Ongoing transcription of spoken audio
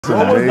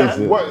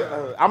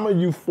I'm a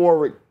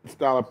euphoric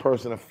style of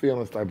person, a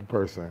feelings type of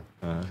person.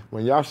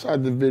 When y'all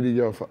shot the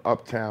video for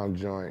Uptown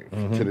Joint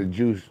to the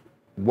Juice,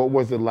 what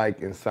was it like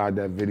inside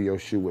that video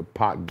shoot with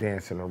Pac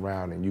dancing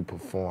around and you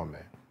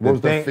performing? What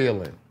was the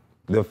feeling?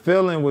 The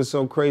feeling was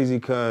so crazy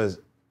because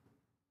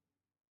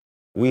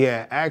we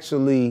had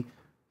actually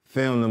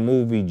filmed the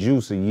movie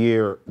Juice a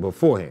year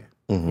beforehand.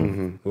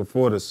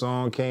 Before the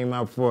song came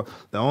out,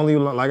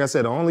 like I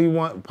said, the only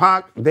one,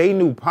 Pac, they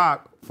knew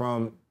Pac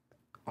from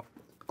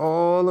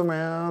all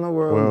around the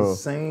world,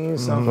 same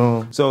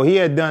something. So he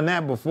had done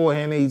that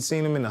beforehand. He'd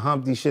seen him in the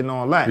Humpty shit and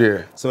all that.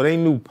 Yeah. So they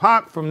knew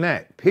Pac from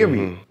that,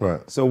 period.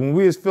 Right. So when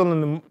we was filming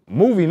the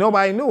movie,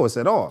 nobody knew us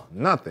at all,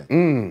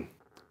 nothing.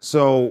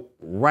 So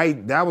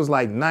that was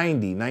like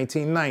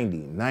 1990,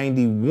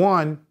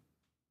 91,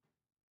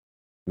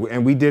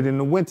 and we did it in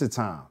the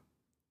wintertime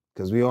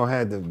because we all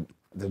had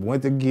the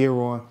winter gear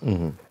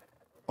on.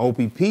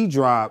 OPP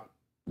dropped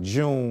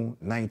June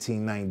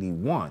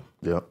 1991.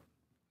 Yep.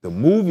 The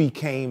movie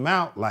came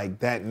out like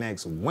that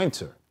next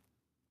winter.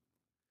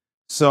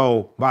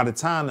 So by the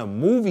time the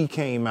movie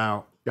came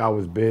out, y'all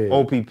was big.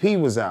 OPP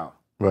was out.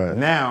 Right.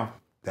 Now,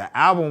 the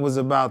album was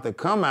about to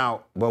come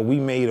out, but we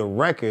made a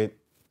record,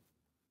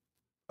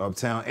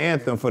 Uptown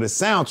Anthem, for the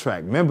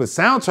soundtrack. Remember,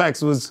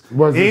 soundtracks was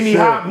any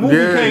hot movie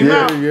came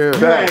out. You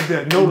had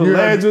the Know the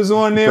Ledge was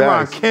on there,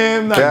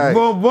 Rakim, like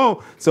boom, boom.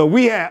 So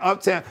we had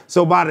Uptown.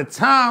 So by the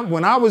time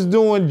when I was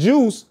doing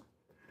Juice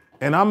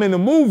and I'm in the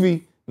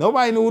movie,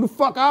 nobody knew who the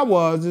fuck I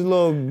was. This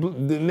little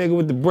nigga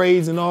with the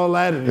braids and all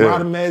that, and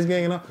Rodham Mask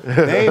gang and all.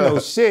 They ain't no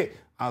shit.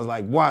 I was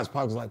like, watch.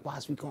 Pac was like,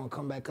 watch, we gonna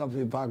come back up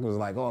here. Pac was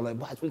like, all that,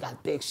 watch, we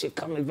got big shit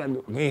coming.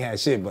 We ain't had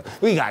shit, but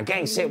we got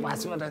gang shit.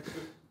 Watch.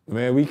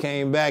 Man, we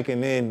came back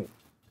and then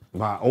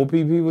my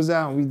OPP was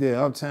out and we did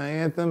Uptown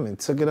Anthem and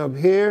took it up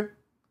here.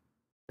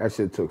 That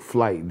shit took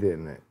flight,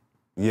 didn't it?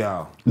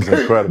 Yo. It's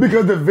incredible.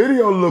 Because the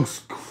video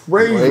looks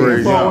crazy.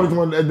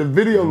 The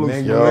video looks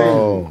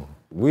crazy.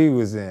 We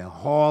was in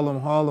Harlem.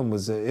 Harlem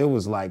was a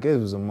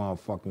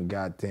motherfucking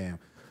goddamn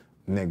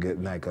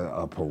nigga, like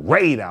a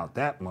parade out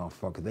that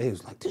motherfucker. They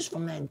was like, this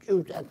from that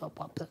Jew.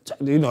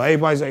 You know,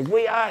 everybody's like,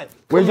 we out.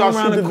 Where's y'all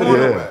shoot the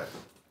video at?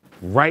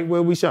 Right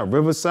where we shot.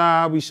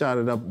 Riverside, we shot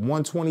it up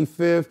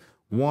 125th,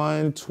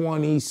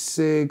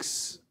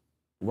 126,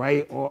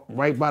 right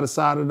by the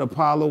side of the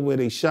Apollo where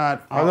they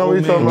shot. I know what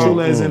you're talking about.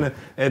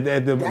 At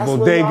the That's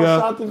bodega. Where y'all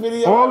shot the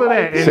video all of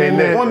that. And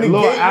then on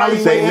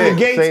the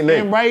gates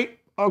and right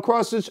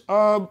across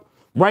the,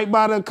 right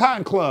by the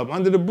Cotton Club,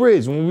 under the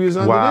bridge when we was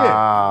under there.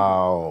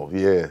 Wow,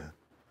 yeah.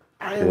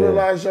 I didn't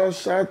realize y'all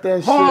shot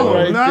that shit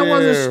right there. That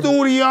was a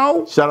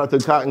studio. Shout out to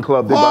Cotton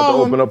Club. They about to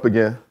open up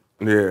again.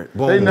 Yeah.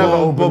 Boom, they never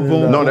opened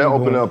up. No, they're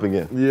opening up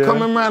again. Yeah.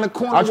 Coming around the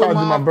corner. I tried to do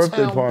my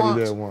birthday party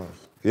there once.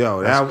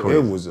 Yo,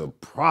 it was a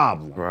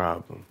problem.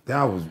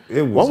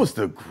 What was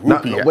the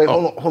groupie? Wait,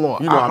 hold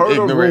on. You know, I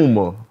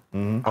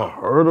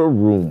heard a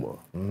rumor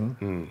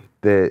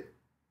that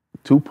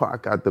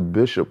Tupac got the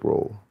Bishop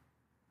role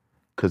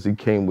because he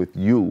came with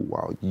you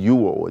while you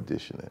were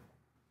auditioning.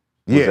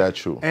 Was that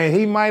true? And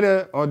he might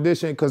have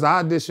auditioned, because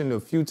I auditioned a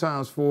few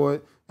times for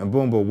it, and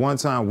boom, but one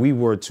time we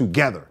were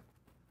together.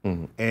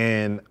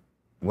 And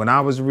when I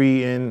was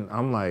reading,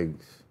 I'm like,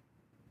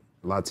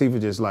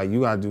 Latifah just like, you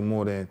gotta do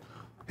more than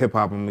hip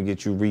hop, I'm gonna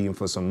get you reading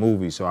for some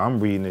movies. So I'm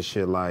reading this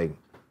shit like,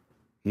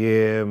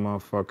 yeah,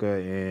 motherfucker,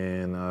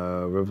 in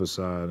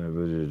Riverside,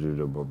 and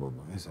blah, blah,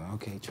 blah. It's like,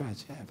 okay, try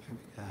it, baby.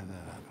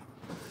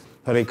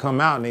 So they come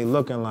out and they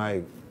looking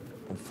like,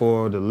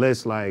 for the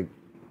list, like,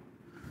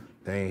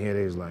 they ain't here,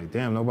 they was like,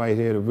 damn, nobody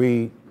here to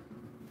read.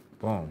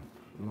 Boom.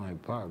 I'm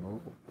like, Pac, go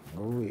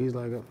read. He's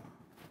like,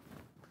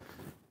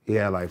 he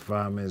had like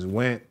 5 minutes,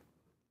 went,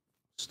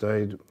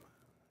 studied,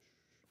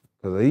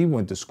 because he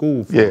went to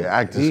school for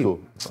acting school.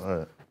 All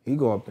right. He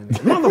go up in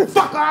there,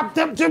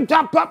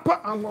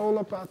 motherfucker, I'm roll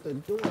up out the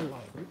door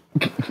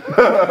like,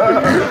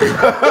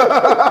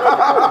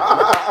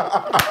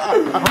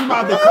 I'm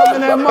about to come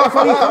in that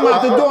motherfucker, he come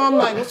out the door, I'm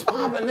like, what's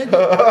poppin',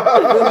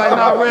 nigga? He's like,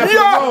 nah, red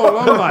for roll.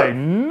 I'm like,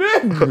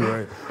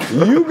 nigga,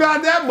 you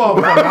got that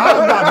motherfucker. I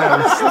was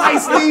about to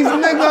slice these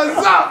niggas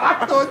up.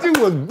 I thought you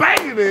was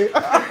banging it.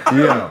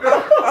 Yeah.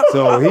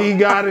 So he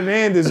got it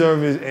and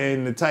deserved it,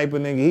 and the type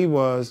of nigga he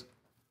was,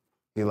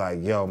 he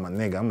like, yo, my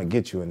nigga, I'm gonna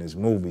get you in this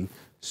movie.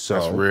 So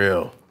that's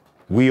real.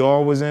 We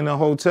all was in a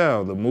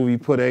hotel. The movie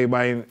put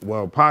everybody in,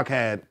 well, Pac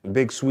had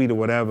Big Suite or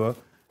whatever,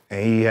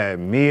 and he had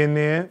me in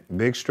there,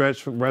 Big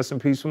Stretch, rest in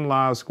peace from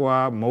Live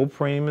Squad, Mo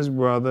Preem, his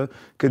brother,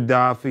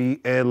 Gaddafi,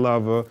 Ed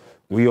Lover.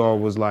 We all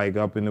was like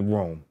up in the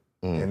room.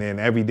 And then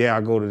every day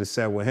I go to the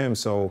set with him,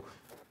 so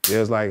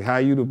there's like, how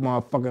you the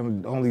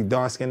motherfucking only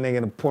dark-skinned nigga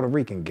in the Puerto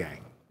Rican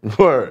gang?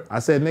 Word. I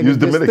said, nigga, You was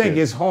just Dominican. think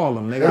it's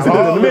Harlem, nigga. I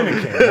was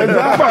Dominican.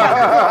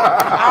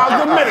 I was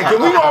Dominican.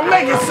 We gonna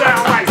make it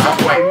sound right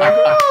some way,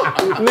 nigga.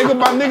 Nigga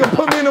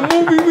put me in a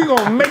movie, we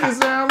gonna make it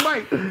sound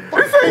right.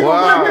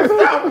 Wow. Make it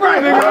sound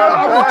right, nigga.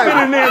 I'm gonna fit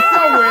in there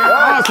somewhere.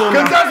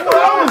 Because that's what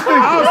I was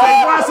thinking. I was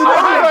like, Washington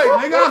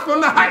Heights, nigga. I was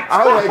from the Heights.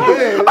 I was like,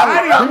 damn. He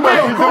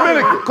might be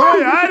Dominican. Call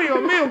you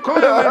Adio Mil, call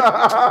you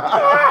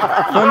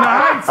from the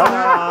Heights,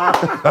 man.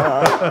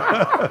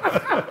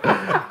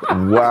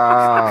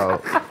 Wow.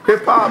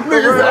 Hip hop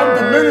Niggas, I'm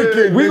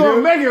Dominican. We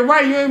gonna make it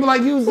right. You ain't be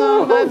like, you was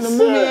the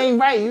movie ain't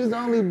right. You was the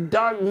only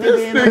dark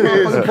nigga in the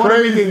motherfucking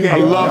Puerto Rican game. I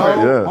love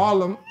it. Yeah.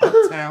 Harlem,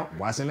 Uptown,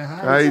 Washington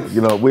Heights. Right?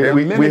 You know,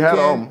 we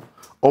had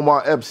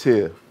Omar Epps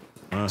here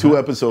 2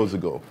 episodes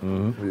ago.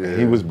 And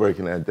he was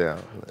breaking that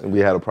down. And we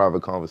had a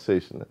private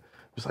conversation. He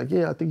was like,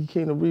 yeah, I think he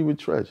came to read with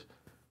Tresh.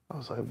 I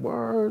was like,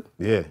 word.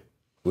 Yeah.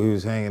 We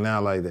was hanging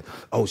out like that.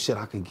 Oh shit,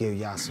 I could give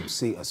y'all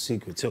a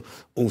secret too.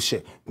 Oh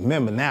shit.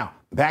 Remember now,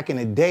 back in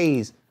the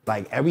days,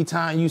 like every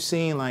time you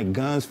seen like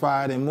guns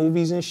fired in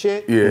movies and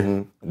shit,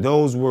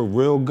 those were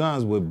real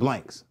guns with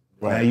blanks.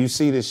 Right. Now you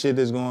see the shit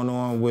that's going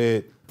on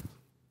with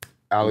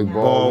Alec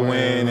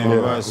Baldwin and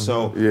the rest.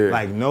 So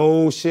like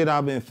no shit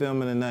I've been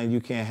filming or nothing,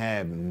 you can't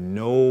have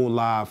no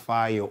live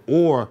fire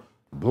or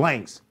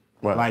blanks.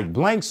 Right. Like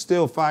blanks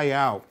still fire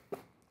out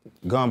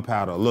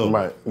gunpowder a little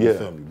bit. Yeah. You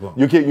feel me? Boom.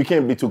 You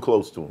can't be too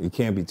close to him. You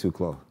can't be too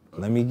close.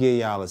 Let me give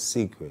y'all a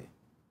secret.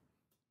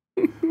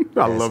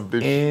 I love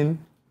this shit.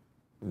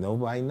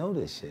 Nobody know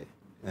this shit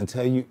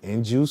until you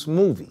in Juice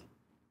movie.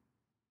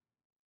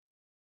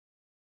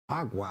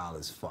 Pac wild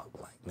as fuck,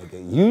 like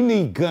nigga. You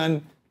need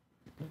gun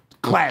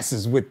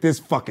classes with this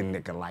fucking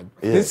nigga. Like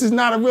this is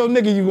not a real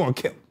nigga you gonna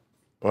kill.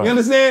 Right. You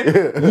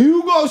understand?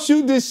 You go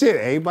shoot this shit.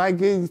 Everybody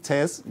get you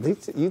test.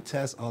 You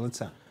test all the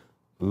time.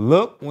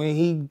 Look when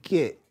he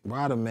get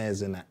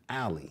Rodamez in the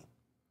alley.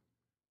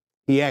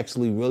 He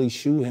actually really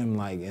shoot him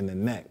like in the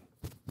neck.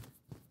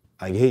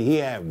 Like he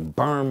had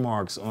burn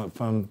marks on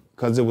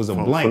because it was a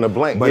blank. From the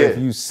blank, but if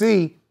you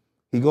see,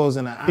 he goes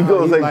in the alley. He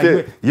goes like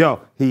this. Yo,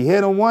 he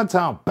hit him one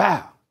time,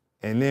 bow.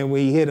 And then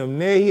when he hit him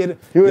there, he hit him.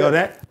 Yo,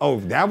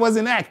 that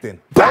wasn't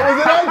acting. That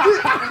wasn't acting?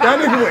 That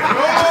nigga went.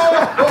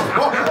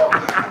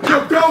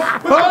 Y'all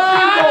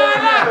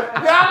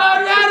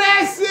don't know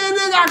that shit,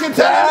 nigga. I can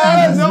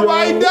tell you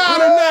nobody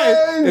died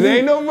tonight. It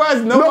ain't no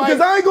rush. Nobody. No,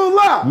 because I ain't gonna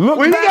lie.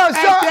 When he got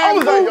shot, I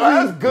was like, yo,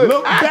 that's good.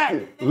 Look back.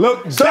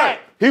 Look back.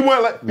 He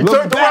went like, he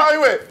turned around, he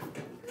went.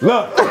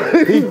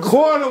 Look, he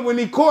caught him. When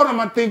he caught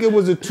him, I think it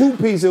was a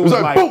 2-piece. It was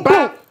like, boom,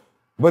 boom.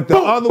 But the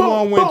other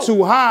one went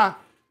too high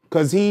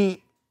because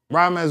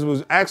Ramez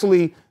was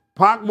actually,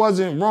 Pac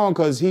wasn't wrong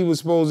because he was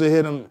supposed to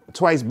hit him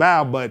twice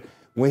bow, but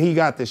when he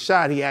got the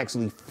shot, he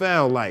actually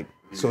fell like,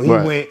 so he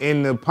went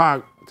in the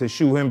Pac to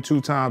shoot him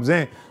 2 times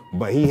in,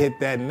 but he hit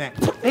that neck.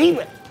 He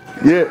went.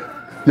 Yeah.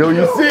 Yo,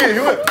 you see it.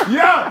 You went.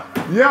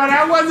 Yo,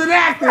 that wasn't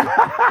acting.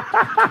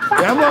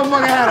 That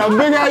motherfucker had a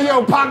big ass,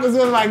 Pac was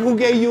like, who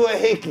gave you a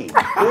hickey?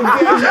 Who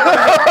gave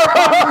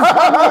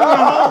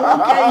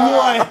you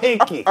a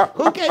hickey?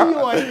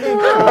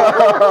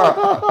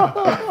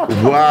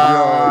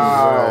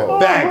 Wow.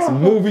 Facts,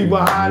 movie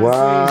behind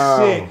the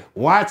scenes shit.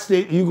 Watch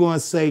it, you gonna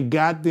say,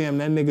 goddamn,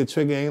 that nigga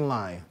Trigger ain't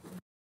lying.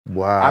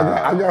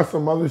 Wow. I got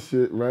some other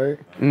shit, right?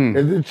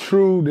 Is it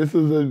true, this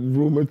is a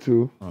rumor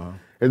too,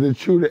 is it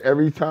true that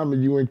every time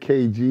you and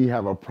KG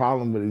have a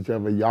problem with each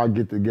other, y'all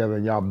get together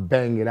and y'all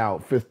bang it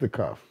out,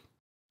 fisticuff?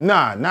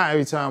 Nah, not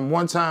every time.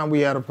 One time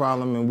we had a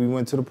problem and we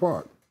went to the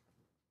park.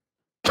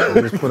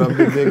 We just put up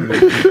the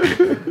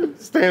big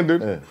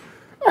Standard.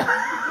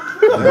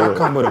 I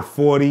come with a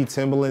 40,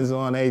 Timberlands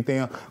on,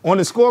 everything. On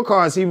the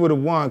scorecards, he would have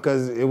won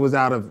because it was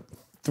out of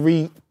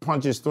 3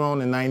 punches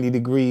thrown in 90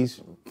 degrees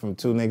from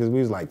 2 niggas.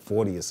 We was like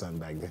 40 or something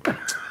back then.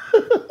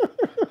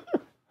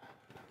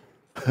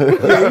 Yeah, he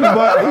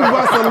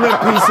bust a lip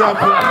piece up.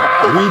 We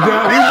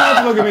done. We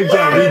both looking at each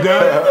other. We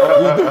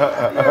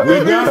done. We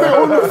done.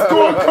 On the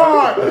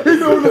scorecard.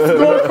 He's on the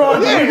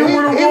scorecard. Yeah, he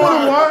would have won.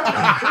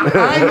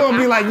 I ain't gonna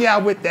be like, yeah, I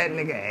whipped that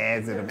nigga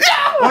ass in him.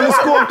 On the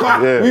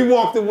scorecard, we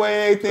walked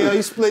away, everything.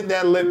 He split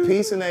that lip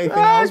piece and everything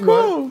else.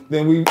 Cool. But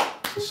then we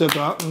shook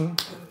up and,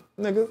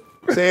 nigga,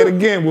 say it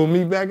again. We'll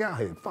meet back out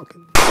here. Fuck it.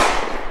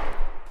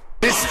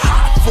 It's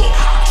hot for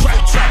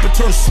trapper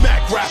turn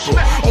smack rapper.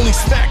 Only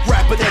smack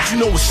rapper that you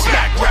know is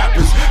smack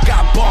rappers.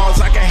 Got bars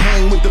I can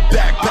hang with the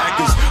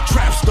backpackers.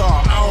 Trap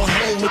star, I don't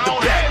hang with the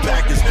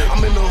backpackers.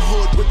 I'm in the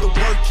hood with the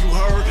work you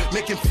heard.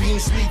 Making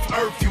fiends leave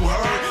earth you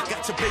heard.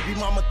 Got your baby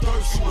mama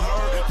thirst you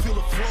heard. Feel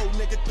the flow,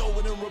 nigga, throw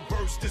it in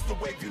reverse. This the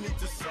wave you need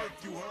to surf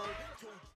you heard.